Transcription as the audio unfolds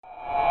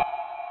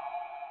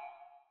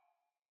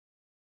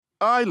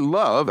I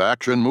love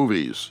action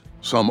movies.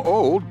 Some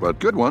old but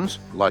good ones,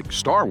 like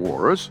Star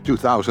Wars,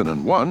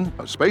 2001,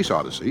 A Space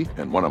Odyssey,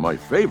 and one of my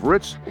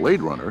favorites,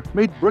 Blade Runner,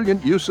 made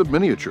brilliant use of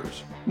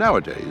miniatures.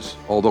 Nowadays,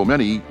 although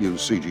many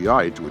use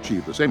CGI to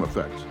achieve the same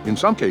effect, in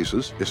some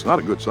cases, it's not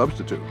a good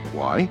substitute.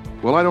 Why?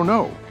 Well, I don't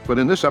know. But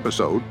in this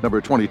episode,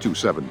 number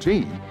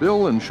 2217,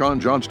 Bill and Sean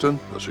Johnston,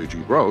 the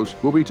CG Bros,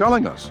 will be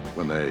telling us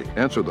when they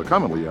answer the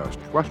commonly asked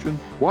question,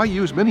 why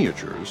use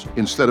miniatures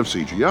instead of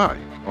CGI?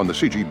 On the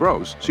CG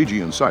Bros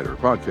CG Insider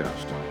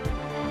podcast.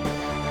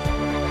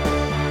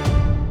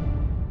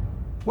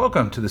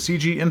 Welcome to the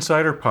CG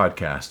Insider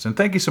podcast, and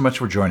thank you so much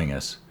for joining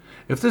us.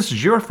 If this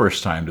is your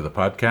first time to the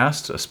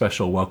podcast, a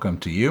special welcome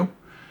to you.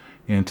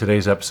 In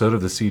today's episode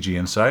of the CG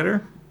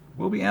Insider,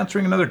 we'll be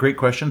answering another great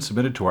question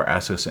submitted to our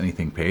Ask Us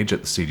Anything page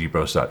at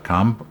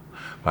thecgbros.com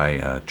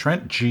by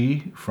Trent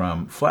G.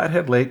 from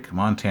Flathead Lake,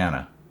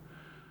 Montana.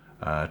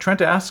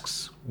 Trent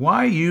asks,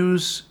 why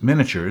use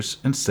miniatures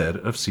instead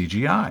of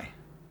CGI?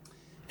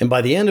 And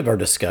by the end of our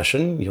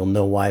discussion, you'll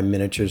know why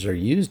miniatures are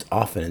used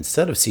often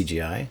instead of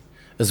CGI,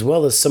 as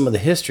well as some of the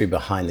history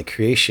behind the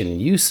creation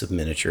and use of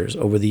miniatures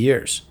over the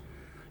years.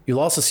 You'll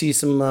also see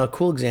some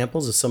cool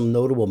examples of some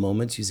notable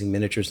moments using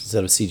miniatures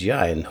instead of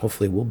CGI, and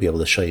hopefully we'll be able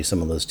to show you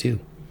some of those too.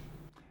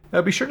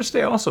 Be sure to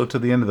stay also to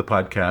the end of the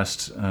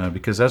podcast,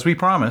 because as we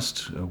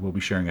promised, we'll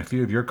be sharing a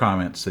few of your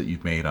comments that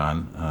you've made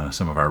on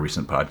some of our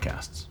recent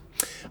podcasts.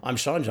 I'm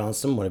Sean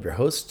Johnston, one of your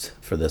hosts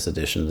for this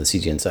edition of the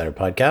CG Insider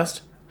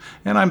podcast.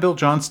 And I'm Bill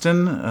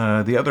Johnston,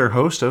 the other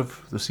host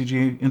of the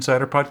CG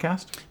Insider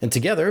podcast. And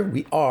together,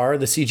 we are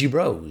the CG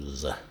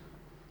Bros.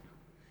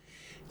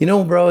 You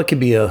know, bro, it can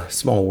be a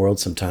small world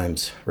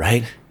sometimes,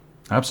 right?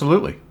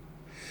 Absolutely.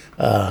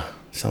 Sound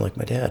like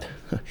my dad.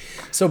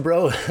 So,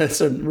 bro, that's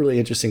a really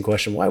interesting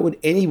question. Why would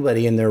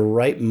anybody in their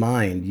right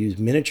mind use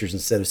miniatures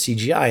instead of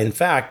CGI? In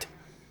fact,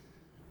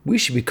 we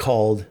should be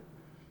called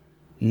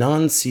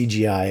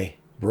non-CGI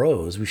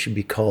bros. We should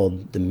be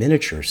called the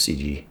miniature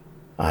CGI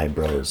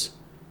bros.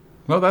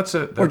 Well, that's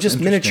it. Or just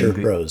miniature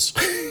bros.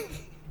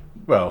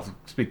 Well,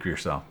 speak for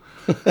yourself.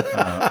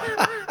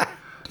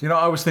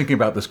 I was thinking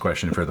about this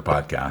question for the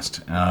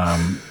podcast,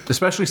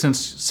 especially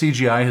since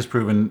CGI has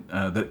proven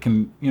that it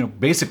can,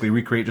 basically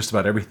recreate just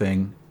about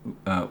everything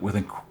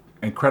with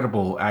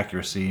incredible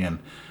accuracy and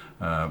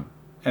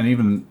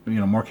even,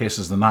 more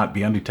cases than not,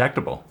 be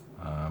undetectable.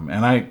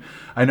 And I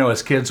know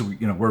as kids,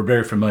 we're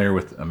very familiar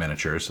with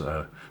miniatures,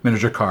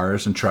 miniature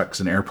cars and trucks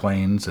and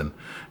airplanes. And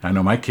I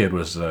know my kid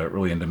was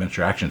really into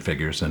miniature action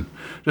figures, and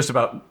just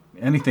about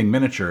anything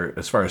miniature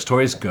as far as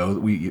toys go,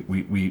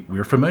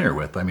 we're familiar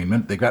with. I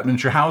mean, they've got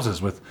miniature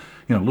houses with,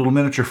 little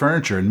miniature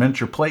furniture and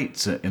miniature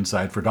plates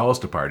inside for dolls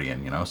to party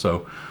in,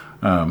 so.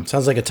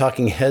 Sounds like a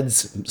Talking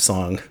Heads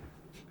song.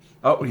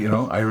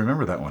 Oh, I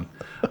remember that one.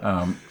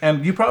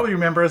 And you probably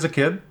remember as a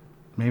kid,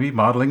 maybe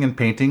modeling and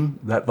painting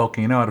that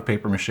volcano out of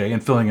paper mache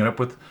and filling it up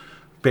with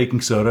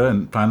baking soda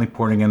and finally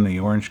pouring in the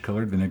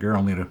orange-colored vinegar,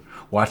 only to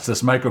watch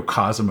this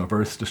microcosm of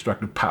Earth's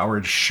destructive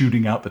power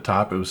shooting out the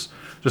top. It was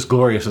just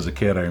glorious as a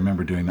kid. I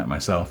remember doing that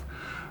myself.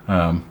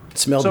 It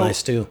smelled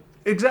nice, too.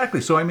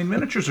 Exactly. So,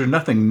 miniatures are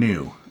nothing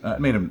new.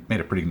 Made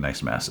a pretty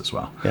nice mess as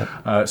well.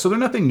 Yeah. So they're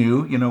nothing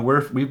new.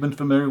 We've been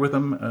familiar with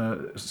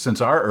them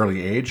since our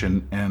early age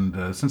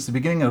and since the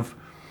beginning of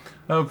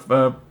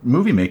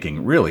movie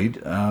making, really.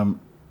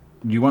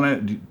 Do you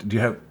want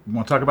to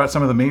talk about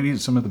some of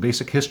the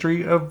basic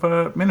history of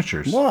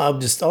miniatures? Well, I'll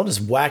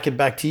just whack it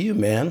back to you,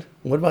 man.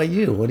 What about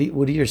you?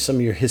 What are some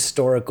of your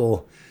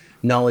historical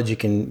knowledge you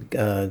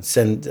can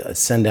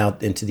send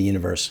out into the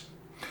universe?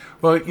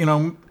 Well,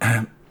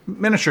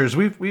 miniatures.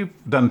 We've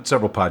done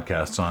several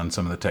podcasts on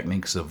some of the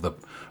techniques of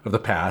the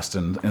past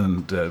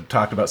and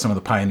talked about some of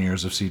the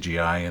pioneers of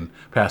CGI in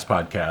past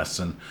podcasts.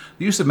 And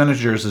the use of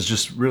miniatures is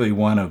just really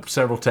one of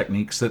several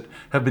techniques that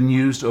have been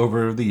used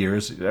over the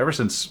years, ever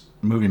since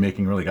movie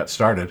making really got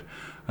started.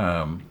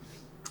 They've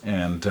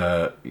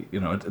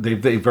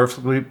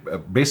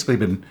basically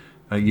been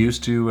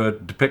used to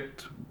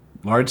depict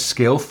large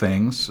scale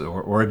things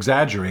or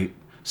exaggerate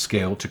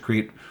scale to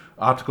create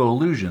optical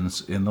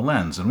illusions in the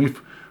lens. And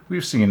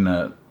we've seen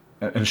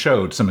and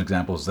showed some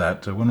examples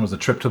that one was A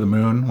Trip to the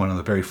Moon, one of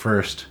the very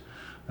first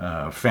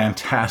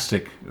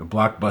fantastic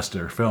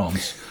blockbuster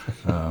films,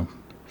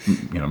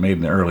 made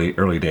in the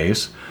early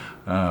days.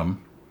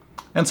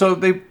 And so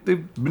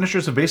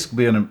miniatures have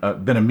basically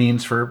been a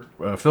means for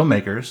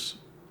filmmakers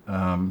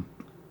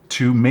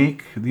to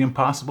make the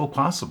impossible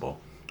possible.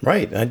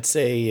 Right. I'd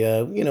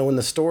say, when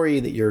the story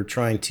that you're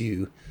trying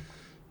to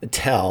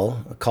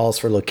tell calls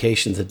for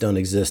locations that don't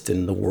exist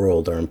in the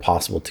world or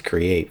impossible to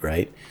create,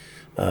 right?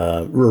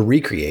 Or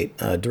recreate.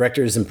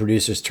 Directors and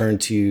producers turn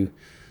to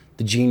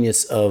the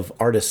genius of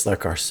artists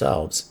like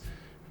ourselves.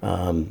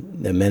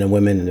 The men and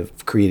women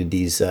have created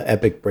these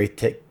epic,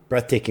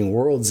 breathtaking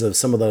worlds of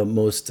some of the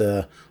most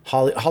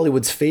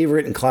Hollywood's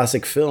favorite and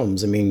classic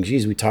films.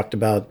 We talked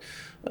about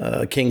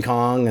King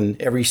Kong,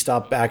 and every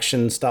stop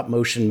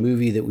motion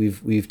movie that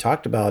we've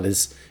talked about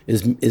is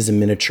a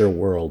miniature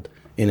world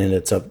in and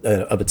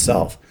of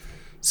itself.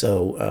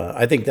 So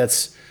I think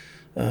that's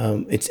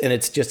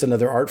It's just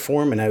another art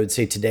form, and I would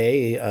say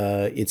today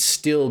it's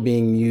still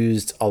being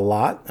used a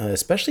lot,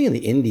 especially in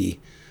the indie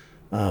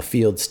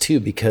fields too,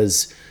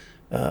 because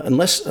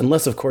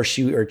unless of course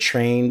you are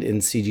trained in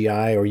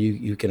CGI or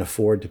you can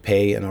afford to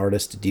pay an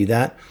artist to do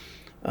that.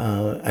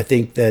 I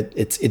think that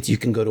it's you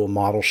can go to a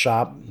model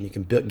shop, you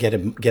can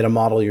get a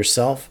model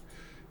yourself,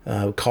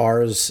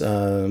 cars,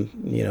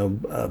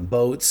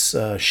 boats,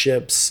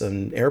 ships,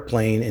 and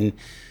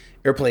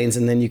airplanes,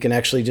 and then you can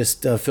actually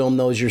just film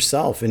those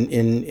yourself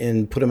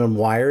and put them in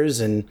wires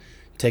and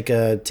take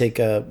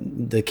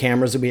the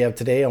cameras that we have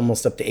today,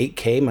 almost up to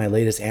 8K. My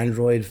latest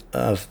Android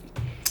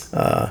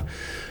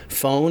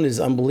phone is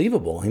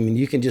unbelievable. I mean,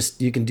 you can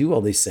do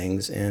all these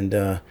things,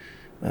 and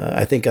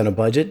I think on a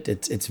budget,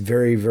 it's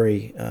very,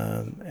 very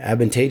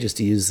advantageous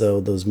to use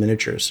those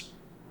miniatures.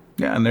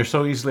 Yeah, and they're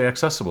so easily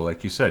accessible.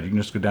 Like you said, you can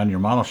just go down to your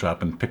model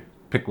shop and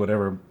pick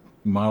whatever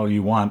model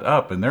you want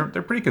up, and they're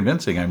pretty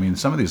convincing. I mean,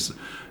 some of these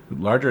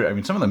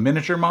some of the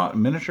miniature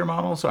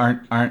models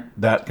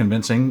aren't that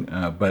convincing,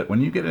 but when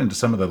you get into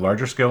some of the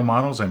larger scale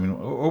models, I mean,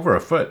 over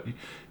a foot,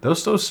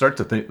 those things start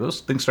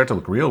to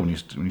look real when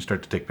you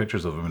start to take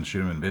pictures of them and shoot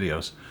them in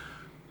videos.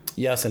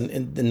 Yes,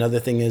 and another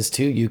thing is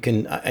too, you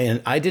can,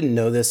 and I didn't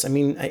know this. I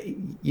mean,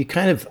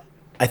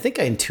 I think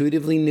I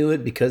intuitively knew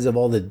it because of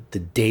all the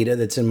data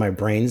that's in my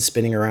brain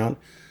spinning around.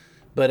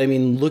 But I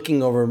mean,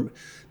 looking over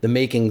the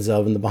makings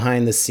of and the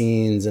behind the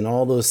scenes and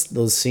all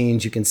those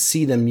scenes, you can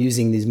see them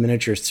using these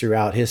miniatures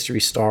throughout history,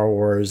 Star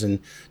Wars and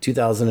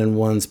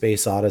 2001: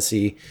 Space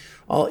Odyssey,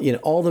 all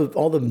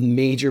the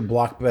major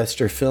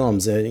blockbuster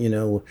films,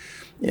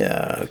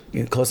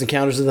 Close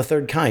Encounters of the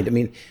Third Kind. I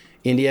mean,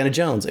 Indiana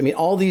Jones. I mean,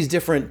 all these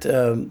different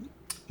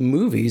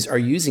movies are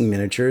using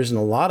miniatures, and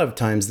a lot of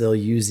times they'll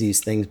use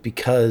these things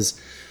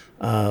because,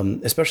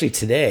 especially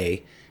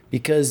today,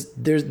 because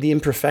there's the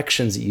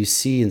imperfections that you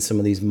see in some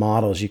of these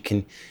models. You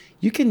can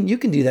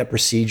do that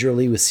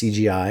procedurally with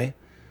CGI,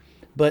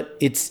 but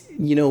it's,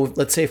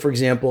 let's say for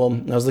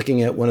example, I was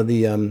looking at one of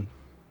the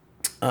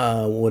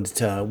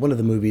one of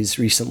the movies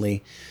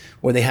recently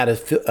where they had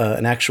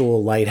an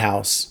actual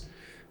lighthouse,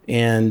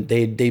 and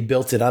they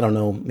built it, I don't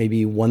know,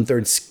 maybe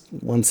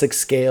 1/6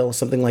 scale,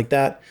 something like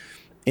that.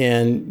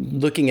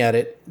 And looking at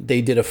it, they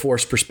did a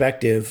forced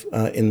perspective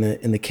in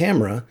the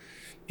camera,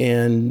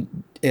 and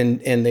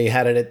they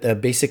had it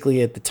at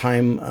basically at the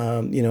time,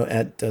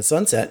 at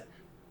sunset,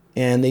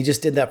 and they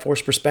just did that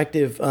forced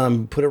perspective,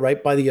 put it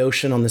right by the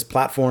ocean on this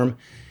platform,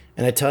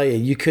 and I tell you,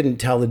 you couldn't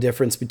tell the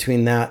difference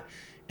between that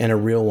and a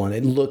real one.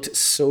 It looked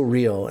so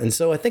real, and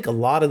so I think a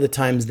lot of the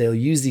times they'll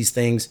use these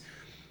things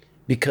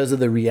because of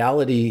the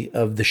reality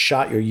of the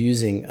shot you're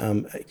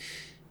using.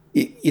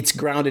 It's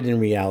grounded in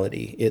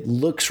reality. It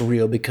looks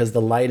real because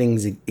the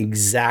lighting's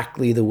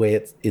exactly the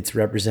way it's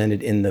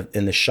represented in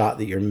the shot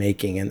that you're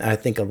making. And I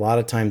think a lot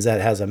of times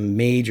that has a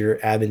major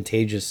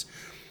advantageous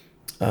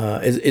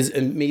is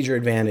a major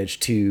advantage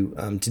to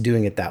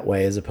doing it that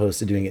way, as opposed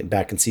to doing it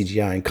back in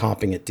CGI and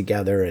comping it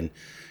together and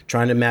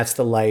trying to match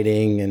the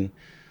lighting and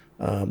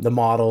the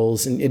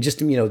models and just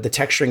the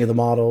texturing of the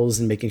models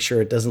and making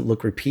sure it doesn't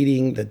look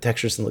repeating, the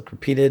texture doesn't look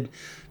repeated,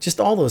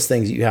 just all those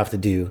things that you have to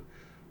do.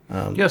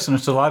 Yes, and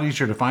it's a lot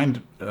easier to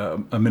find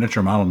a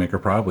miniature model maker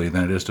probably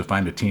than it is to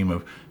find a team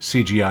of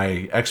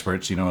CGI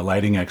experts, a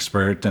lighting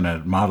expert and a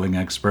modeling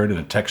expert and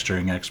a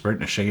texturing expert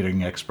and a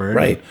shading expert,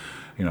 right?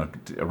 And,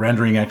 a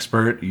rendering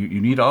expert.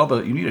 You need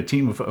a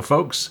team of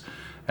folks,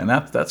 and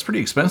that's pretty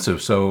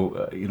expensive.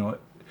 So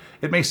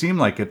it may seem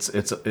like it's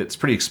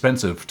pretty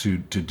expensive to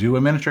do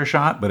a miniature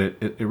shot, but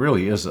it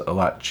really is a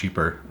lot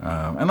cheaper,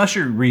 unless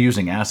you're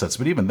reusing assets.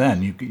 But even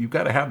then, you've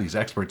got to have these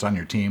experts on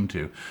your team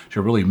to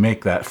really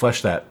make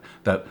flesh that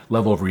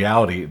level of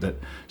reality that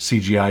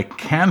CGI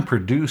can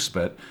produce,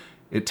 but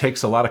it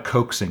takes a lot of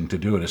coaxing to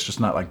do it. It's just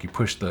not like you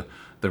push the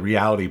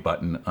reality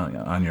button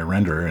on your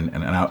renderer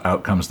and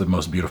out comes the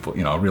most beautiful,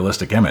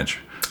 realistic image.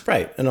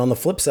 Right. And on the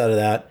flip side of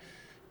that,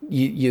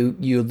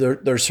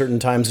 there are certain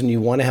times when you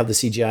want to have the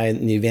CGI,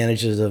 and the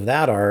advantages of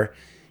that are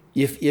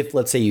if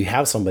let's say you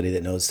have somebody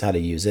that knows how to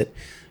use it,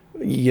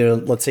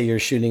 let's say you're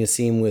shooting a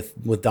scene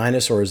with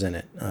dinosaurs in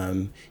it,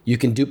 you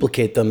can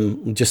duplicate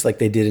them just like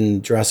they did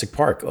in Jurassic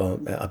Park,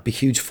 a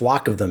huge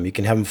flock of them. You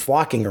can have them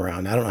flocking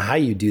around. I don't know how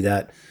you do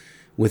that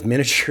with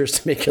miniatures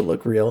to make it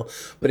look real,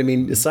 but I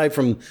mean, aside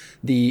from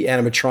the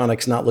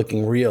animatronics not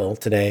looking real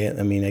today,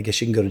 I mean, I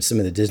guess you can go to some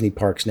of the Disney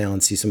parks now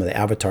and see some of the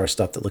Avatar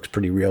stuff that looks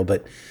pretty real,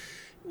 but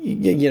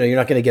you're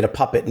not going to get a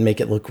puppet and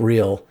make it look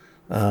real.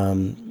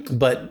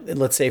 But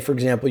let's say, for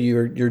example,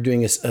 you're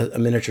doing a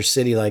miniature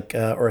city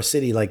or a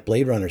city like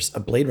Blade Runner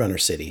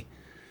city.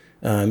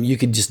 You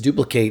could just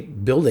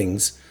duplicate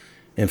buildings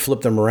and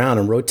flip them around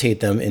and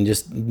rotate them and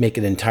just make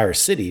an entire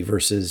city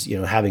versus,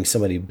 having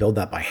somebody build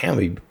that by hand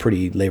would be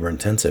pretty labor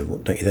intensive,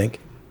 don't you think?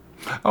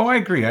 Oh, I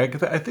agree. I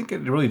think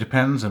it really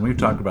depends, and we've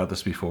talked about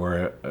this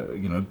before.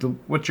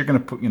 What you're going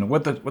to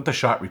put, what the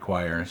shot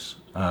requires.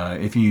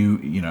 If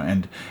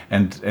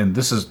and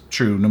this is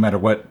true no matter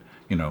what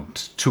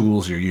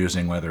tools you're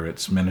using, whether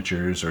it's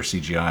miniatures or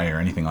CGI or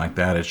anything like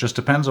that. It just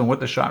depends on what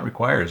the shot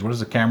requires. What does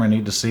the camera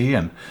need to see,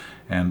 and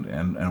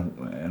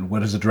what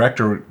does the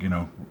director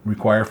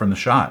require from the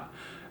shot?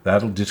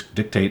 That'll just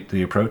dictate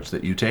the approach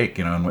that you take,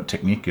 and what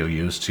technique you'll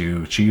use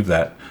to achieve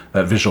that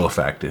visual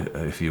effect,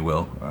 if you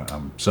will.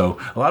 So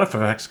a lot of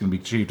effects can be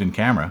achieved in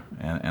camera,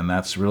 and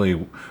that's really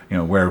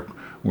where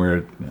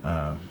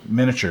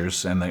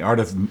miniatures and the art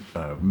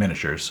of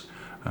miniatures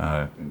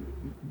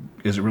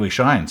is it really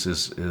shines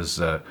is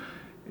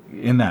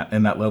in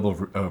that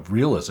level of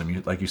realism.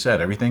 Like you said,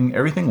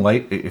 everything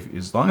light,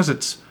 as long as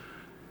it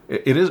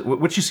is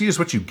what you see is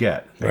what you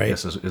get. Right. I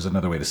guess is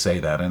another way to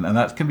say that, and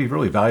that can be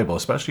really valuable,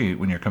 especially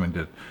when you're trying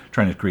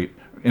to create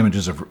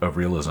images of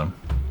realism.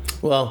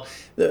 Well,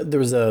 there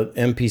was a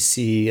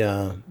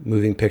MPC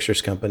moving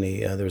pictures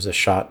company. There was a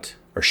shot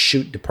or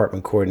shoot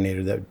department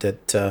coordinator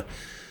that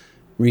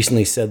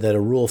recently said that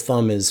a rule of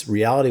thumb is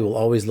reality will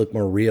always look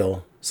more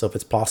real. So if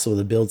it's possible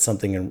to build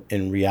something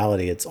in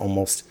reality, it's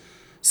almost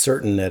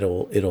certain that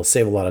it'll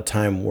save a lot of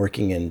time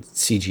working in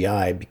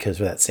CGI because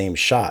of that same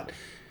shot.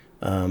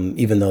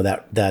 Even though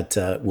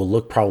that will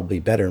look probably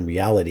better in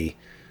reality.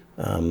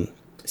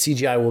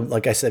 CGI will,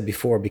 like I said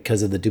before,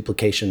 because of the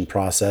duplication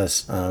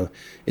process,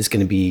 is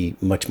going to be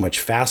much, much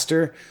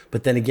faster.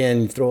 But then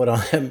again, throw it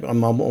on,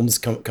 I'm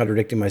almost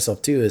contradicting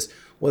myself too, is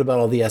what about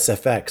all the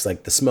SFX,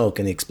 like the smoke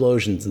and the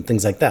explosions and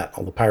things like that,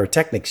 all the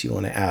pyrotechnics you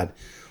want to add?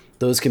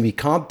 Those can be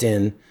comped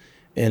in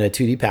a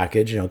 2D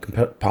package,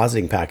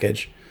 compositing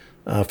package,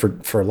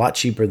 for a lot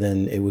cheaper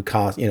than it would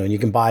cost, and you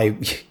can buy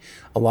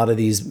a lot of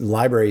these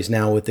libraries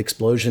now with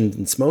explosions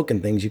and smoke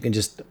and things. You can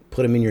just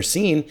put them in your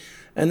scene.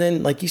 And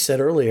then, like you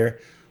said earlier,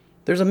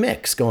 there's a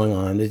mix going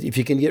on. If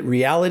you can get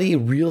reality,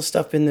 real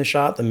stuff in the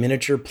shot, the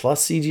miniature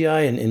plus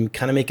CGI, and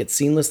kind of make it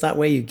seamless that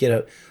way, you get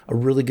a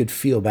really good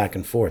feel back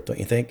and forth, don't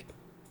you think?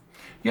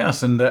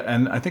 Yes, and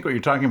I think what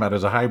you're talking about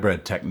is a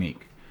hybrid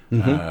technique.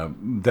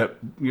 Mm-hmm. That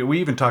we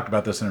even talked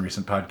about this in a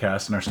recent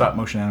podcast, in our stop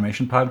motion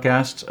animation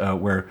podcast,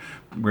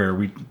 where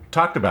we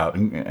talked about,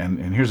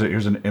 and here's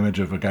an image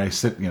of a guy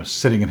sitting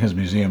in his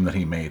museum that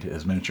he made,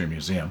 his miniature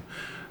museum,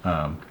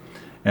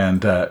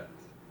 and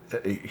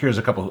here's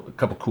a couple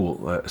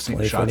cool shots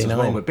as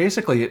well. But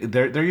basically,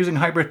 they're using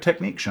hybrid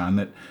technique,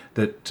 Sean.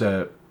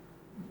 That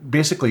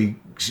basically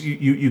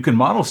you can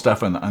model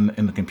stuff in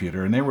the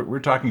computer, and we're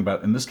talking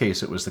about, in this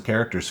case, it was the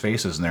characters'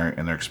 faces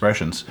and their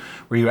expressions,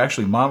 where you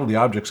actually model the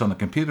objects on the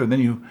computer, and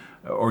then you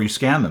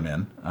scan them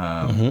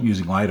in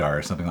using LiDAR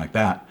or something like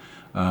that,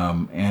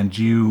 and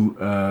you.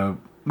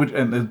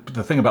 And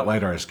the thing about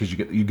LiDAR is because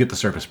you get the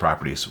surface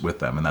properties with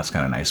them, and that's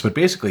kind of nice. But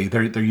basically,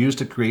 they're used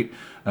to create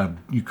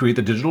you create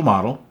the digital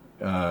model,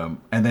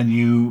 and then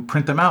you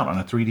print them out on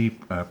a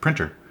 3D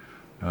printer.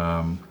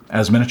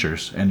 As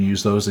miniatures, and you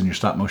use those in your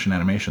stop motion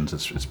animations.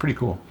 It's pretty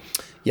cool.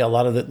 Yeah, a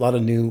lot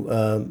of new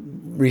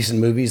recent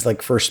movies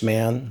like First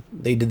Man,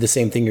 they did the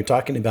same thing you're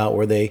talking about,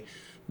 where they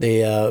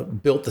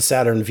built the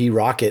Saturn V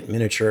rocket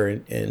miniature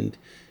and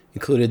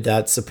included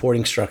that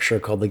supporting structure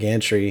called the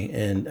gantry,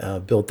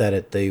 and built that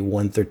at the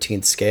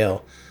 1/13th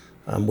scale,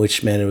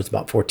 which meant it was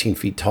about 14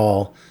 feet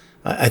tall.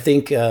 I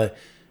think a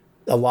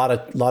lot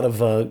of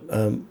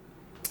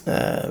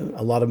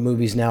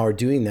movies now are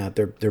doing that.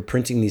 They're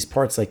printing these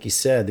parts, like you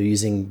said. They're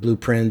using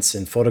blueprints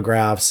and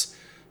photographs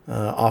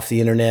off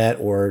the internet,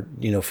 or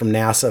from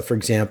NASA, for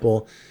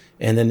example.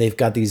 And then they've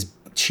got these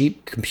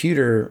cheap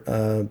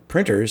computer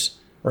printers,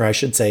 or I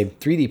should say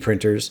 3D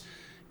printers,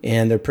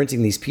 and they're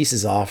printing these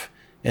pieces off.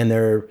 And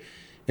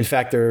in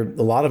fact, a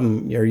lot of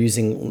them are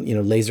using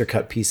laser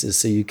cut pieces,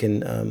 so you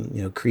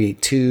can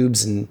create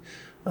tubes and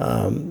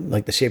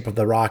like the shape of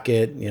the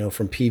rocket,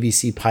 from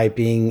PVC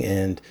piping,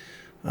 and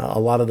a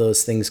lot of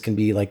those things can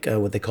be like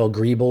what they call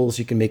greebles.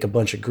 You can make a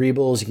bunch of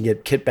greebles. You can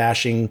get kit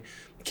bashing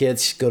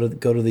kits. Go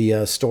to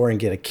the store and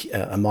get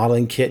a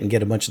modeling kit and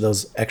get a bunch of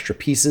those extra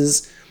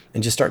pieces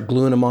and just start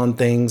gluing them on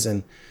things.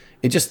 And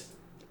it just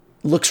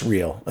looks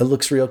real. It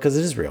looks real because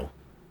it is real.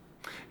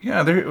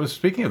 Yeah.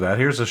 Speaking of that,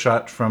 here's a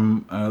shot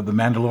from the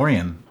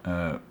Mandalorian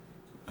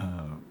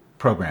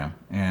program,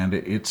 and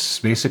it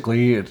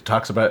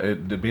talks about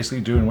it basically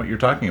doing what you're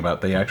talking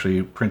about. They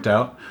actually print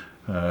out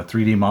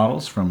 3D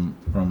models and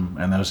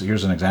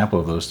here's an example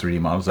of those 3D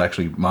models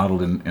actually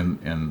modeled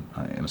in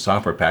a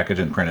software package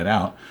and printed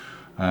out,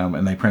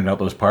 and they printed out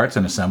those parts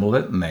and assembled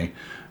it, and they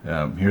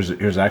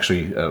here's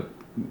actually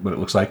what it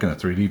looks like in a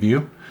 3D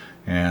view,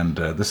 and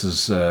this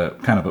is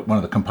kind of one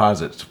of the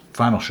composite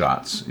final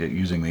shots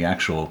using the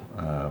actual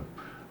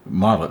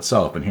model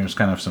itself, and here's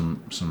kind of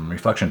some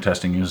reflection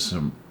testing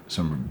using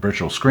some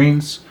virtual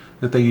screens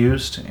that they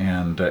used,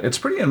 and it's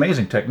pretty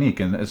amazing technique,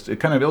 and it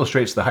kind of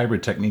illustrates the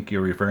hybrid technique you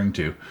were referring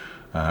to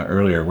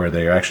earlier, where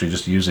they're actually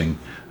just using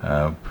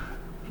the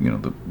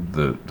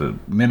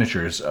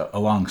miniatures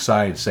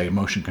alongside, say,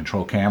 motion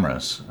control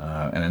cameras,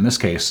 and in this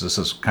case, this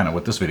is kind of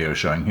what this video is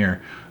showing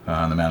here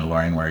on The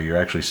Mandalorian, where you're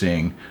actually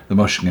seeing the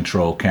motion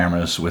control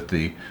cameras with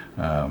the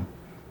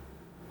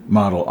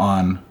model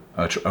on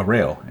a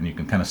rail, and you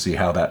can kind of see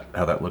how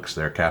that looks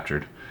there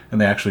captured. And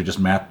they actually just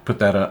put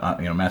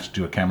that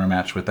do a camera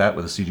match with that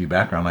with a CG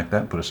background like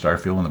that, put a star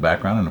field in the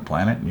background and a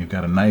planet, and you've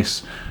got a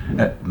nice,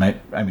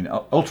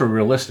 ultra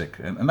realistic.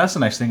 And that's the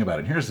nice thing about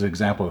it. Here's an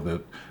example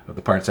of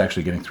the parts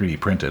actually getting 3D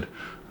printed.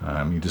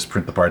 You just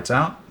print the parts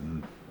out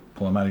and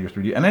pull them out of your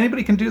 3D, and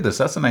anybody can do this.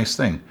 That's the nice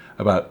thing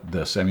about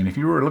this. I mean, if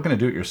you were looking to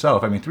do it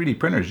yourself, 3D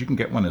printers, you can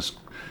get one as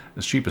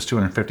cheap as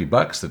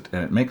 $250,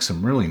 and it makes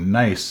some really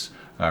nice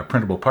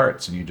printable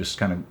parts, and you just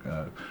kind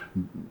of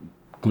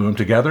glue them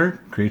together,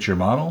 create your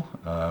model,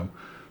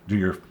 do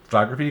your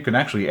photography. You can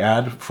actually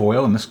add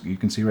foil, and this you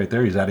can see right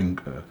there. He's adding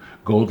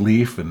gold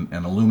leaf and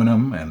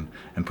aluminum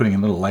and putting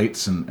in little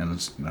lights and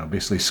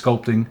basically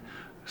sculpting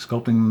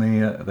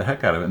the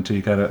heck out of it until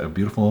you got a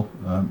beautiful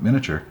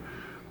miniature.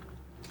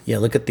 Yeah,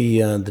 look at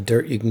the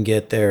dirt you can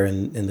get there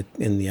in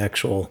the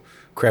actual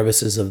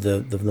crevices of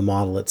the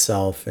model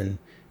itself and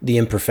the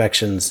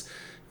imperfections.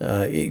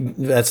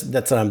 That's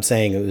what I'm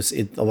saying.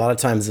 A lot of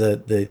times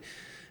the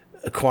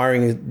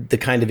acquiring the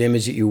kind of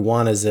image that you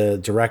want as a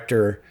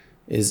director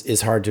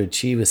is hard to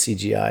achieve with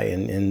CGI,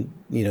 and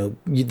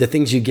the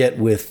things you get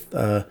with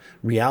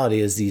reality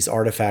is these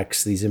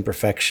artifacts, these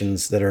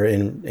imperfections that are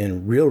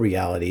in real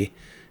reality,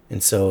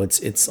 and so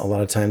it's a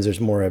lot of times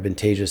there's more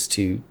advantageous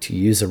to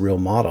use a real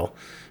model.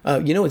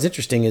 What's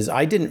interesting is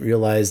I didn't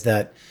realize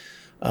that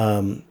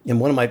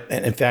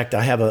in fact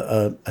I have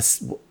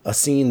a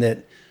scene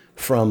that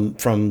from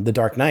The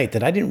Dark Knight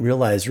that I didn't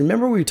realize.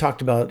 Remember we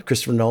talked about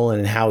Christopher Nolan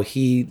and how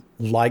he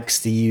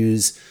likes to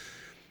use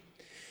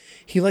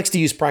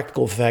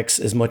practical effects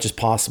as much as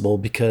possible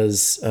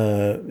because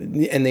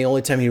and the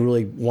only time he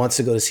really wants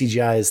to go to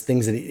CGI is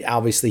things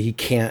that you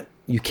can't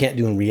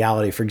do in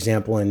reality. For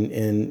example,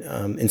 in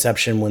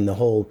Inception, when the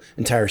whole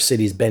entire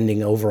city is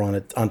bending over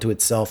onto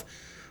itself,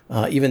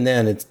 even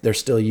then they're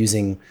still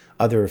using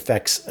other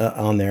effects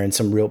on there and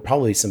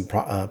probably some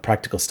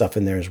practical stuff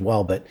in there as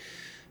well. But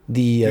do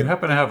you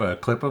happen to have a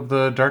clip of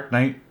The Dark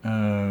Knight?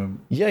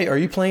 Yeah, are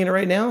you playing it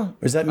right now?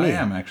 Or is that me? I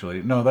am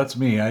actually. No, that's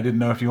me. I didn't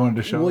know if you wanted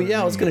to show. Well,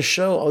 yeah, I was going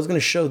to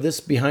show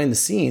this behind the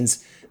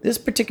scenes. This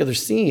particular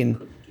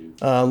scene,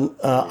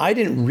 I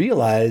didn't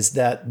realize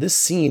that this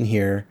scene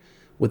here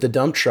with the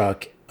dump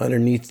truck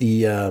underneath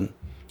the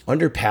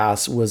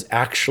underpass was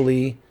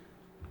actually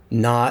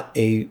not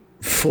a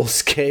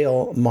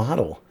full-scale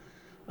model.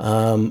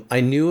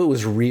 I knew it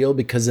was real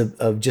because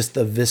of just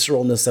the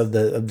visceralness of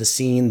the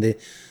scene.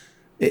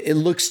 It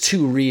looks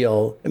too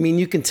real. I mean,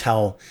 you can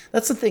tell.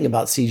 That's the thing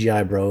about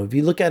CGI, bro. If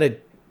you look at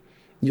it,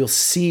 you'll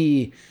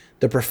see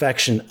the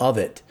perfection of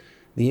it.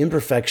 The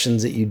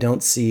imperfections that you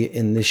don't see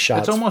in this shot.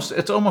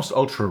 It's almost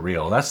ultra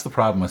real. That's the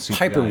problem with CGI.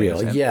 Hyper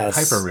real, yes.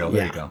 Hyper real.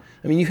 There you go.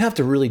 I mean, you have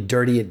to really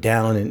dirty it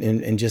down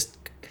and just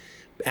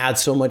add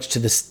so much to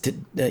this,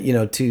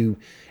 to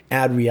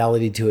add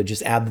reality to it.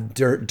 Just add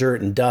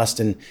dirt and dust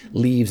and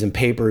leaves and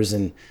papers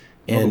and.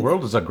 Well, the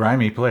world is a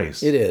grimy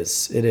place. It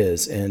is,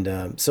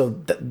 and so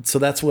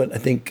that's what I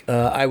think.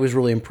 I was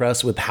really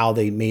impressed with how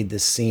they made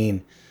this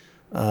scene.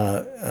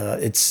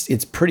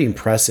 It's pretty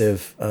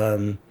impressive.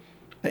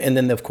 And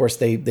then of course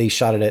they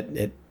shot it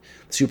at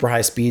super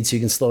high speed, so you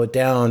can slow it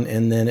down,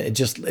 and then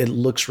it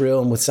looks real.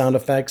 And with sound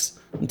effects,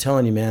 I'm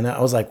telling you, man, I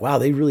was like, wow,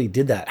 they really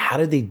did that. How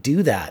did they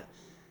do that?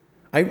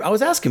 I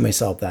was asking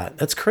myself that.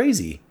 That's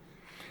crazy.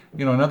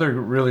 Another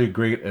really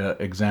great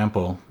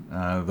example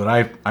that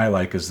I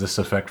like is this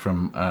effect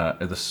from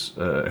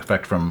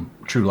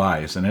True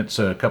Lies, and it's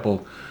a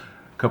couple.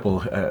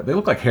 They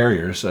look like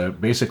Harriers.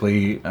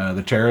 Basically,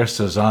 the terrorist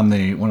is on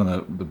one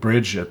of the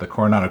bridge at the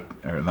Coronado,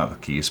 or not the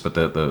Keys, but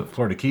the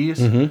Florida Keys,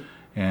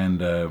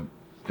 and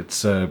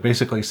it's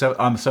basically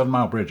on the 7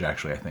 Mile Bridge.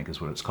 Actually, I think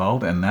is what it's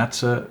called, and that's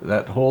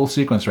that whole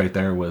sequence right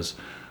there was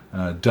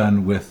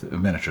done with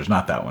miniatures.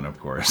 Not that one, of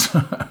course.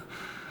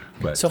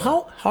 But, so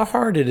how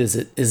hard is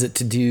it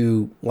to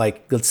do,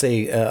 like, let's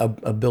say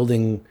a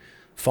building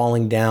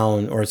falling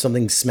down or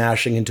something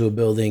smashing into a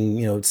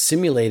building,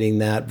 simulating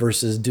that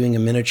versus doing a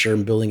miniature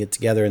and building it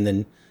together and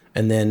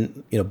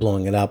then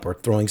blowing it up or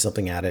throwing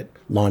something at it,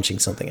 launching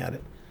something at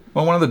it?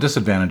 Well, one of the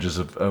disadvantages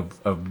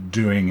of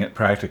doing it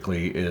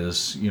practically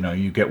is,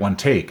 you get one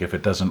take. If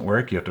it doesn't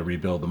work, you have to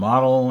rebuild the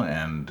model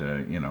and,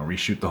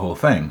 reshoot the whole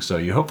thing. So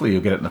hopefully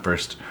you'll get it in the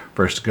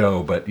first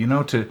go. But,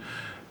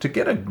 to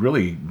get a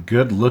really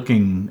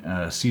good-looking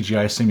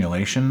CGI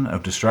simulation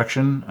of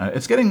destruction,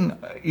 it's getting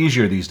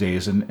easier these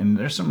days, and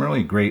there's some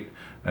really great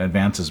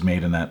advances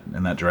made in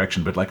that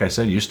direction. But like I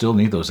said, you still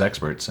need those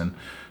experts, and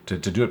to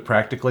do it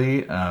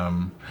practically,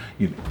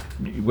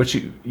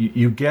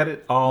 you get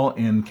it all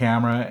in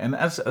camera, and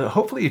as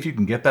hopefully if you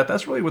can get that,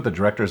 that's really what the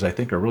directors I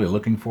think are really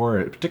looking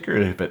for,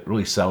 particularly if it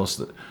really sells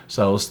the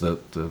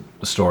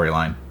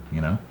storyline.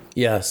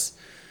 Yes.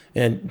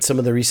 And some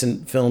of the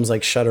recent films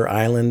like Shutter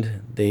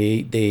Island,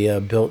 they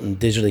built and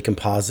digitally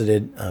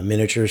composited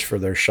miniatures for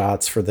their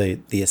shots for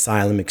the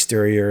asylum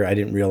exterior. I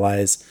didn't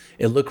realize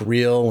it looked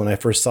real when I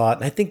first saw it.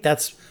 And I think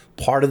that's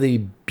part of the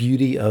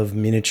beauty of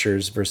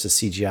miniatures versus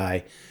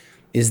CGI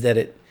is that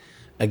it,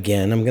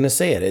 again, I'm going to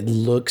say it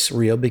looks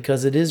real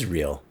because it is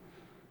real.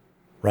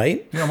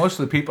 right? You know, most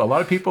of the people, a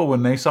lot of people,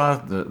 when they saw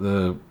watched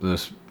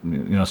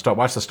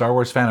the Star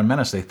Wars Phantom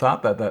Menace, they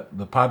thought that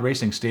the pod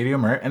racing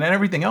stadium and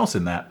everything else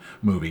in that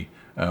movie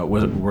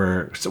was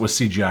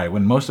CGI.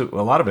 When most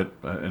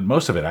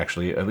of it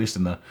actually, at least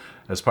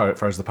as far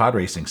as the pod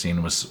racing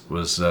scene was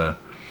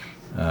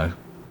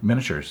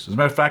miniatures. As a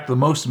matter of fact, the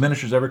most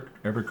miniatures ever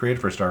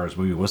created for a Star Wars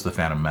movie was the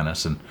Phantom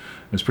Menace, and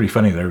it was pretty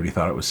funny that everybody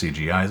thought it was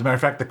CGI. As a matter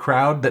of fact, the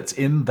crowd that's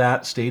in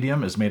that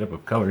stadium is made up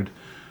of colored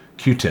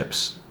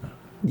Q-tips.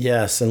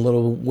 Yes, and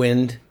little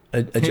wind,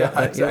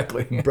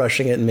 exactly,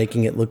 brushing it and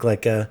making it look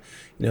like they're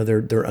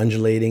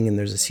undulating, and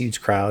there's this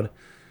huge crowd.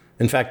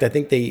 In fact, I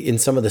think they in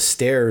some of the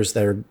stairs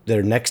that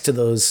are next to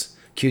those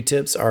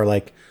Q-tips are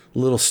like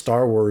little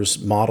Star Wars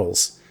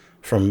models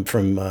from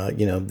that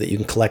you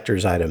can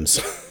collector's items,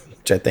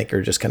 which I think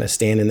are just kind of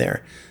standing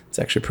there. It's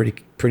actually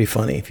pretty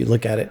funny if you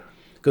look at it.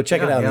 Go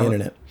check it out on the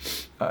internet.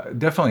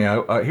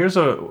 Definitely. Here's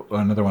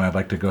another one I'd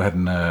like to go ahead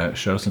and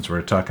show since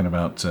we're talking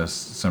about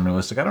some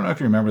realistic. I don't know if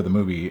you remember the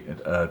movie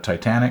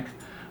Titanic.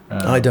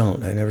 I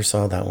don't. I never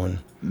saw that one.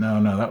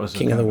 No, that was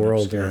King of the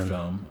World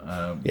film.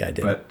 Yeah, I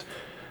did. But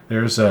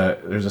there's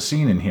a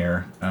scene in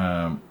here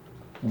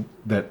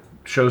that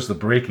shows the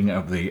breaking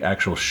of the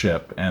actual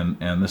ship,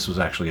 and this was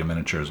actually a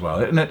miniature as well.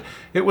 And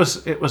it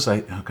was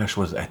I think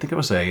it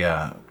was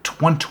a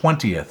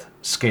 1/20th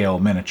scale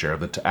miniature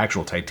of the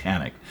actual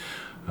Titanic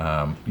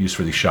used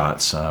for these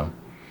shots.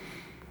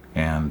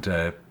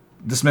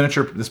 This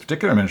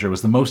particular miniature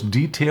was the most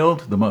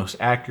detailed, the most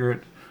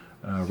accurate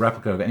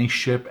replica of any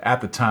ship at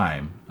the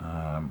time.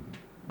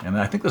 And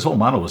I think this whole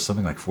model was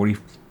something like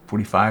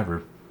 45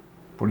 or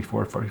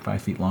 44,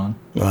 45 feet long.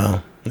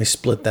 Wow. They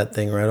split that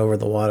thing right over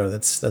the water.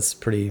 That's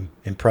pretty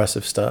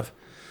impressive stuff.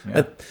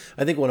 Yeah.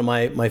 I think one of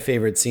my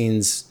favorite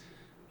scenes,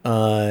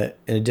 in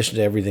addition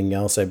to everything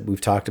else we've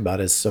talked about,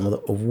 is some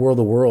of the World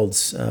of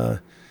Worlds.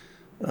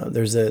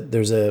 There's a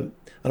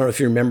I don't know if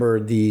you remember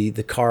the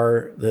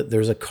car.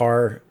 There's a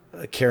car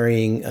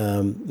carrying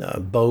a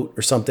boat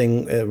or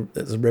something, a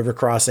river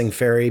crossing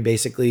ferry,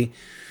 basically,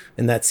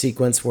 in that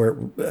sequence where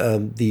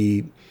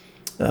the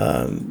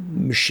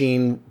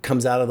machine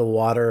comes out of the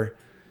water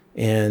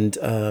and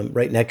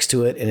right next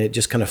to it, and it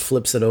just kind of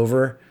flips it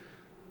over.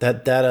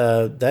 That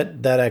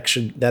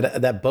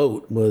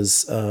boat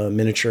was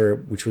miniature,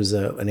 which was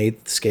an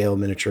 8th scale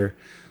miniature,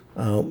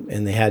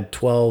 and they had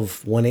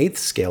 12 1/8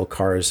 scale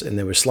cars, and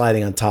they were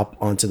sliding on top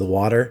onto the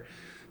water.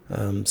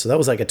 So that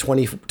was like a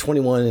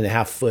 21 and a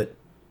half foot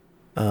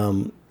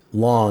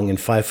long and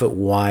 5 foot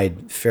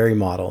wide ferry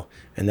model,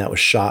 and that was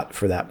shot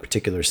for that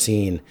particular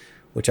scene,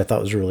 which I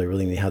thought was really,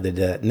 really neat how they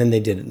did it. And then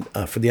they did,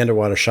 for the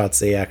underwater shots,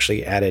 they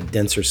actually added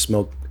denser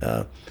smoke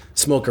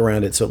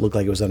around it so it looked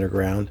like it was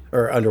underground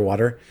or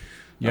underwater.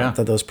 Yeah. I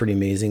thought that was pretty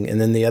amazing.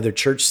 And then the other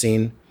church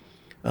scene,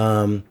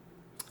 the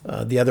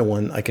other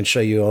one I can show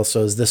you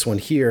also is this one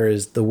here,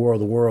 is the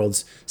World of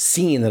Worlds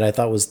scene that I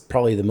thought was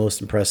probably the most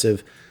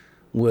impressive,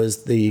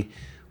 was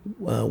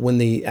when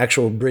the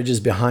actual bridges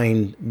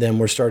behind them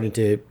were starting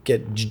to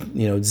get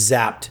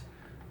zapped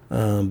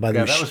by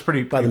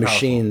the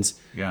machines.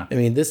 Yeah, I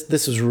mean this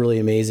was really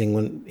amazing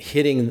when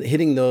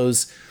hitting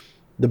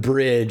the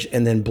bridge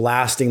and then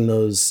blasting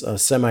those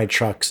semi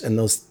trucks, and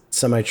those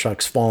semi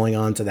trucks falling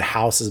onto the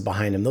houses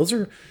behind them. Those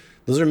are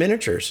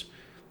miniatures.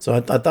 So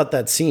I thought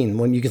that scene,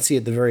 when you can see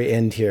at the very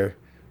end here,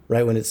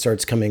 right when it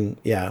starts coming,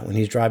 when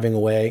he's driving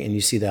away and you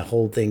see that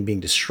whole thing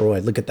being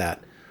destroyed. Look at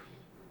that.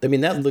 I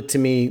mean, that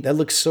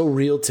looked so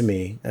real to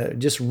me.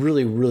 Just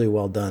really, really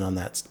well done on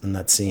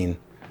that scene.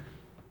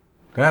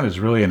 That is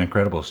really an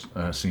incredible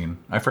scene.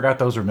 I forgot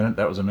that was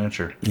a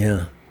miniature.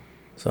 Yeah.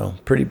 So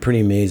pretty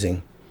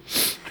amazing.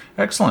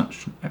 Excellent.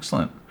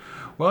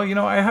 Well,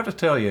 I have to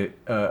tell you,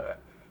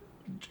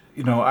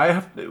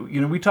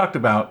 we talked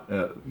about,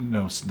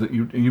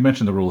 you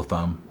mentioned the rule of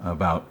thumb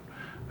about,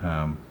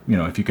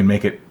 if you can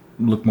make it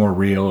look more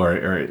real, or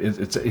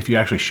it's if you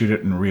actually shoot it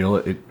in real,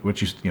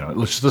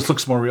 this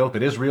looks more real. If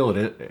it is real,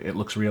 it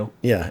looks real.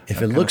 Yeah.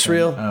 If it looks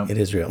real, it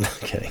is real. No,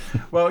 I'm kidding.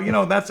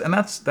 Well, that's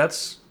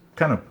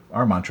kind of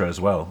our mantra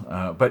as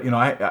well. But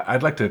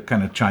I'd like to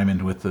kind of chime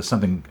in with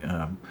something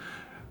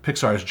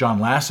Pixar's John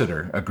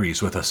Lasseter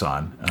agrees with us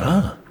on.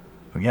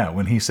 Yeah,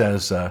 when he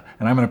says, and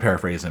I'm going to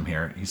paraphrase him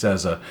here, he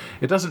says,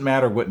 it doesn't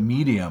matter what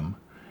medium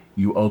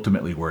you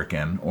ultimately work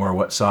in or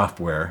what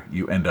software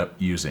you end up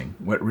using.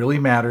 What really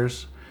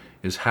matters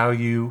is how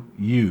you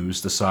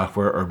use the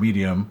software or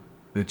medium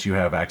that you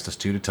have access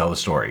to tell the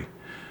story.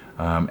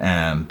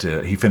 And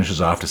he finishes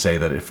off to say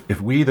that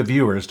if we, the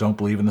viewers, don't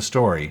believe in the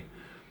story,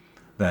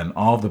 then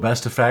all of the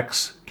best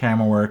effects,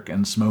 camera work,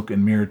 and smoke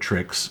and mirror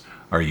tricks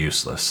are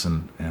useless.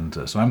 And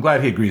so I'm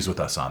glad he agrees with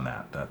us on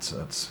that.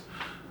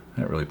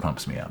 That really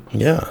pumps me up.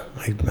 Yeah,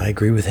 I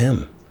agree with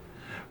him.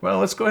 Well,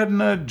 let's go ahead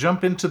and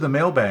jump into the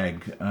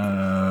mailbag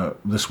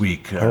this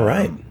week. All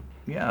right.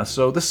 Yeah,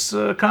 so this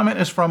comment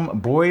is from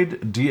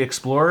Boyd D.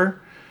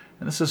 Explorer,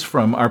 and this is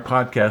from our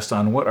podcast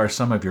on what are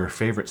some of your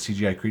favorite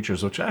CGI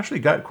creatures, which actually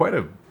got quite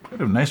a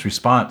nice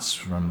response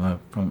from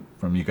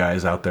you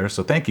guys out there.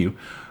 So thank you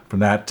for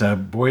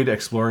that. Boyd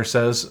Explorer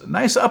says,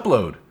 nice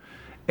upload.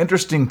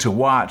 interesting to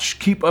watch.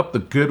 Keep up the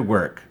good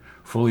work.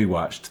 Fully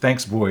watched.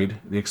 Thanks, Boyd,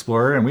 the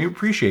Explorer, and we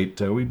appreciate.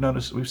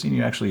 We've seen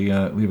you actually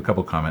leave a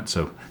couple comments,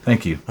 so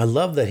thank you. I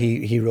love that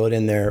he wrote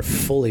in there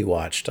fully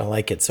watched. I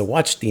like it. So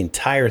watch the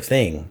entire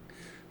thing.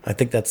 I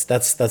think that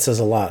says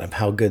a lot of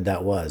how good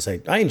that was.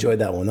 I enjoyed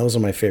that one. Those are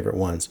my favorite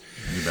ones.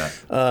 You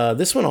bet.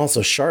 This one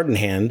also,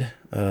 Shardenhand,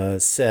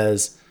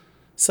 says,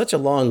 such a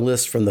long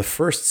list from the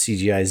first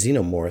CGI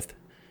Xenomorph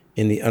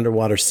in the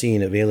underwater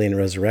scene of Alien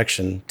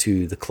Resurrection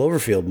to the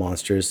Cloverfield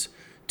monsters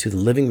to the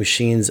living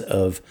machines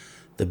of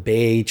the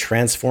Bay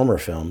Transformer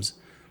films,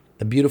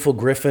 the beautiful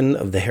Griffin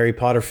of the Harry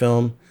Potter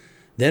film.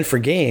 Then for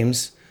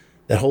games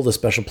that hold a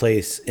special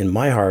place in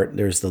my heart,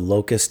 there's the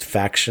Locust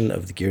faction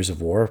of the Gears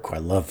of War. I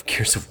love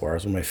Gears of War.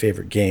 It's one of my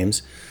favorite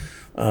games.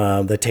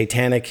 The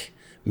Titanic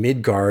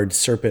Midgard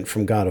serpent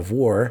from God of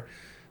War.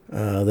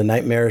 The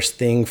nightmarish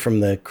Thing from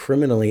the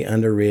criminally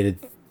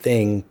underrated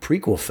Thing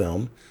prequel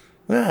film.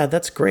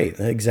 That's great.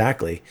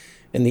 Exactly.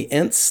 And the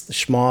Ents, the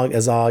Schmog,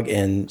 Azog,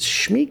 and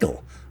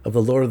Schmeagol of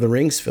the Lord of the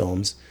Rings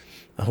films.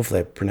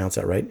 Hopefully I pronounced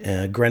that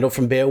right. Grendel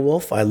from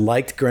Beowulf. I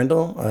liked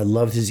Grendel. I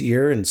loved his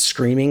ear and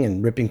screaming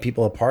and ripping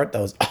people apart.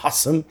 That was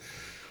awesome.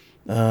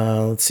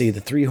 Let's see.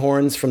 The Three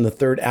Horns from the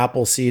third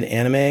Appleseed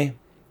anime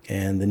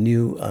and the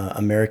new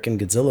American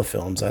Godzilla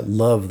films. I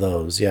love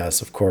those.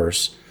 Yes, of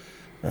course.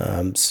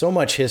 So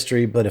much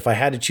history, but if I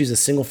had to choose a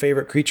single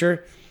favorite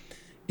creature,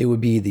 it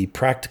would be the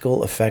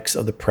practical effects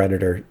of the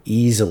Predator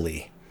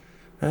easily.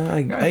 I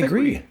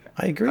agree.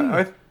 I agree.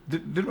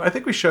 I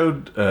think we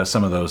showed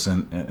some of those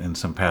in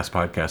some past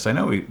podcasts. I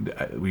know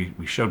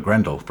we showed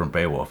Grendel from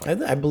Beowulf.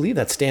 I believe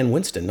that's Stan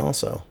Winston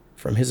also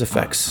from his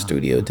effects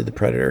studio did the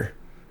Predator.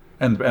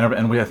 And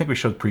I think we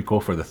showed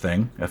prequel for the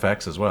Thing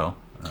effects as well.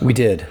 We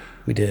did.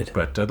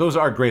 But those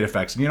are great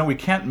effects. And, we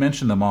can't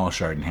mention them all,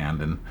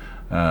 Shardenhand,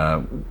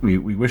 and we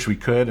wish we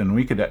could, and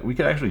we could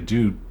actually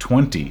do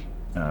 20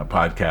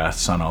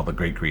 podcasts on all the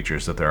great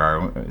creatures that there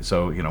are.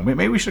 So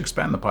maybe we should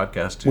expand the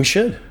podcast too. We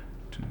should.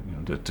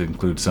 To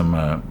include some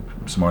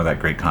more of that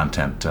great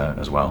content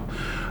as well.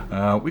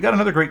 We got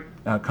another great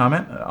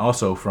comment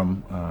also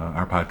from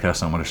our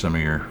podcast on what are some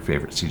of your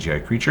favorite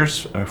CGI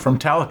creatures from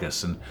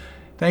Talicus. And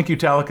thank you,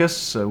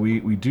 Talicus.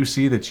 We do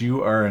see that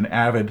you are an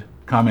avid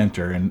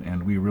commenter,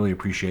 and we really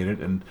appreciate it.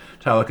 And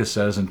Talicus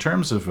says, in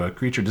terms of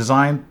creature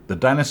design, the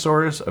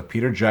dinosaurs of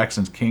Peter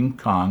Jackson's King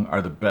Kong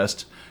are the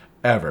best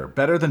ever.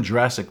 Better than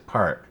Jurassic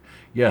Park.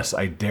 Yes,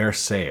 I dare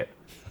say it.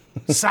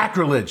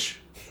 Sacrilege!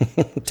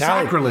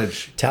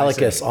 Sacrilege.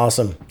 Talicus,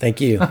 awesome.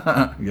 Thank you.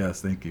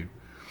 Yes, thank you.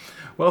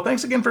 Well,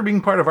 thanks again for being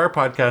part of our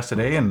podcast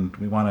today, and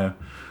we want to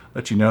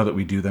let you know that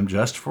we do them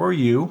just for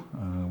you.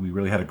 We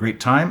really had a great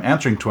time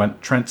answering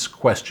Trent's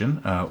question,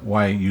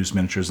 why use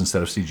miniatures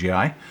instead of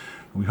CGI.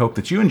 We hope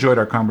that you enjoyed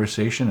our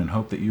conversation and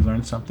hope that you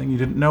learned something you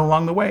didn't know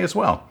along the way as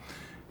well.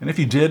 And if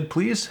you did,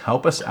 please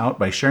help us out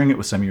by sharing it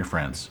with some of your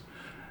friends.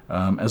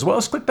 As well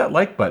as click that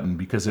like button,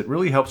 because it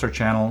really helps our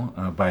channel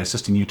by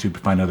assisting YouTube to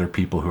find other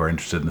people who are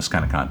interested in this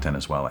kind of content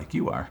as well, like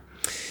you are.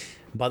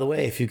 By the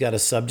way, if you've got a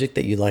subject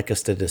that you'd like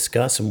us to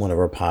discuss in one of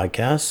our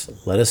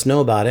podcasts, let us know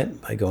about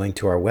it by going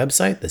to our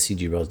website,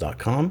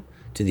 thecgbros.com,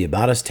 to the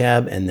About Us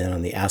tab, and then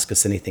on the Ask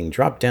Us Anything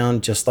drop down,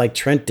 just like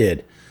Trent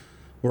did.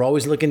 We're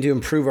always looking to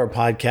improve our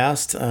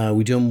podcast.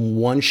 We do them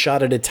one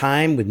shot at a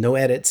time with no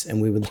edits,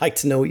 and we would like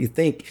to know what you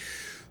think.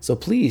 So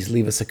please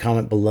leave us a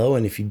comment below,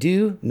 and if you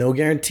do, no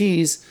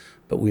guarantees,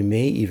 but we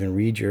may even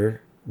read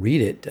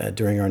it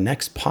during our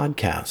next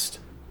podcast.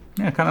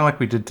 Yeah, kind of like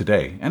we did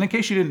today. And in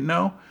case you didn't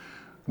know,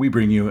 we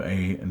bring you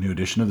a new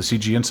edition of the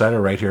CG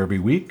Insider right here every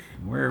week,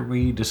 where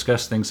we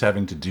discuss things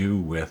having to do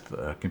with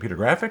computer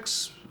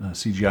graphics,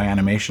 CGI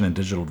animation, and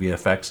digital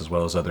VFX, as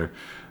well as other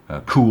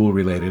cool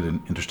related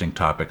and interesting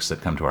topics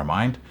that come to our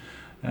mind.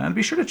 And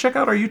be sure to check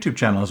out our YouTube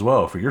channel as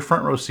well for your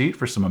front row seat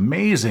for some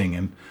amazing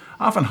and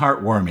often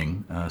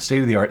heartwarming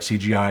state-of-the-art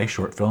CGI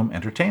short film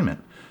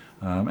entertainment.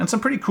 And some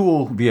pretty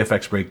cool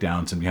VFX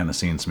breakdowns and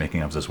behind-the-scenes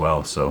making-ofs as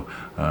well. So,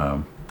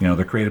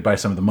 they're created by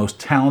some of the most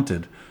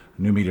talented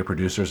new media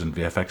producers and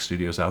VFX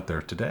studios out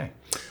there today.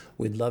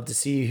 We'd love to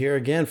see you here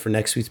again for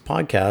next week's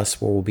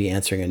podcast, where we'll be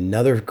answering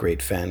another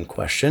great fan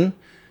question.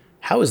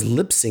 How is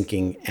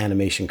lip-syncing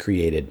animation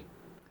created?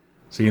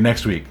 See you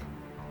next week.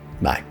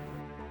 Bye.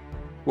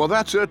 Well,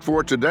 that's it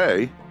for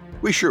today.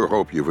 We sure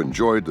hope you've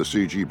enjoyed the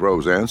CG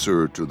Bros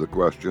answer to the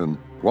question,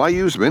 why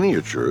use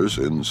miniatures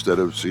instead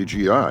of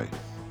CGI?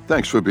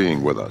 Thanks for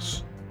being with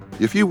us.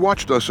 If you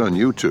watched us on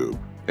YouTube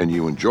and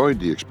you enjoyed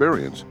the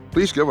experience,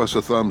 please give us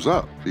a thumbs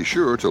up. Be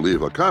sure to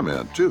leave a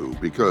comment too,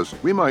 because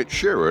we might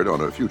share it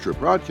on a future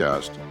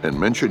podcast and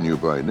mention you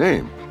by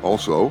name.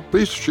 Also,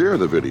 please share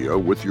the video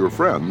with your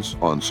friends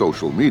on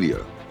social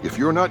media. If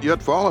you're not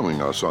yet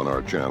following us on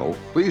our channel,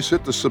 please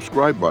hit the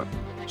subscribe button.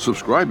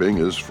 Subscribing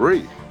is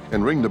free,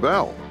 and ring the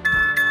bell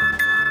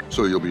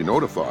so you'll be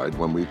notified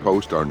when we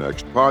post our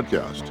next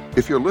podcast.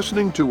 If you're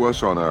listening to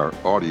us on our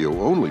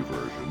audio-only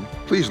version,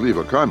 please leave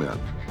a comment.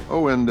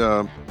 Oh, and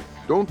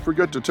Don't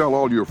forget to tell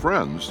all your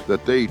friends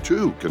that they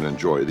too can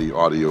enjoy the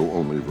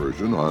audio-only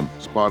version on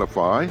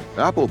Spotify,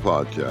 Apple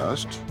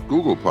Podcast,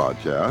 Google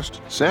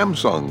Podcast,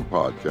 Samsung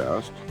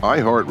Podcast,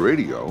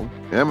 iHeartRadio,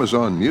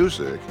 Amazon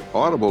Music,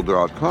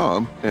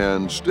 Audible.com,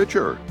 and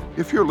Stitcher.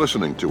 If you're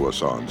listening to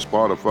us on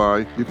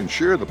Spotify, you can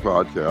share the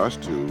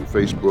podcast to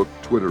Facebook,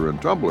 Twitter,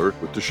 and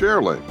Tumblr with the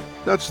share link.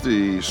 That's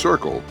the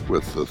circle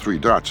with the 3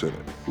 dots in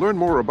it. Learn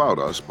more about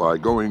us by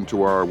going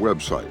to our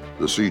website,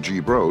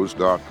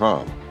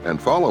 thecgbros.com,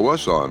 and follow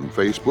us on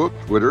Facebook,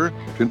 Twitter,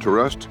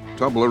 Pinterest,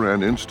 Tumblr,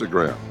 and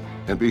Instagram.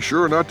 And be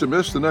sure not to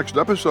miss the next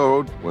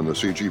episode when the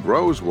CG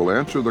Bros will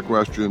answer the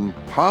question,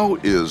 how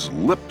is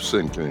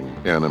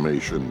lip-syncing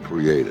animation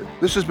created?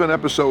 This has been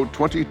episode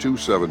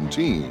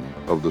 2217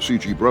 of the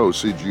CG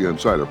Bros CG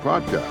Insider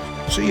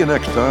podcast. See you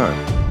next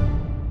time.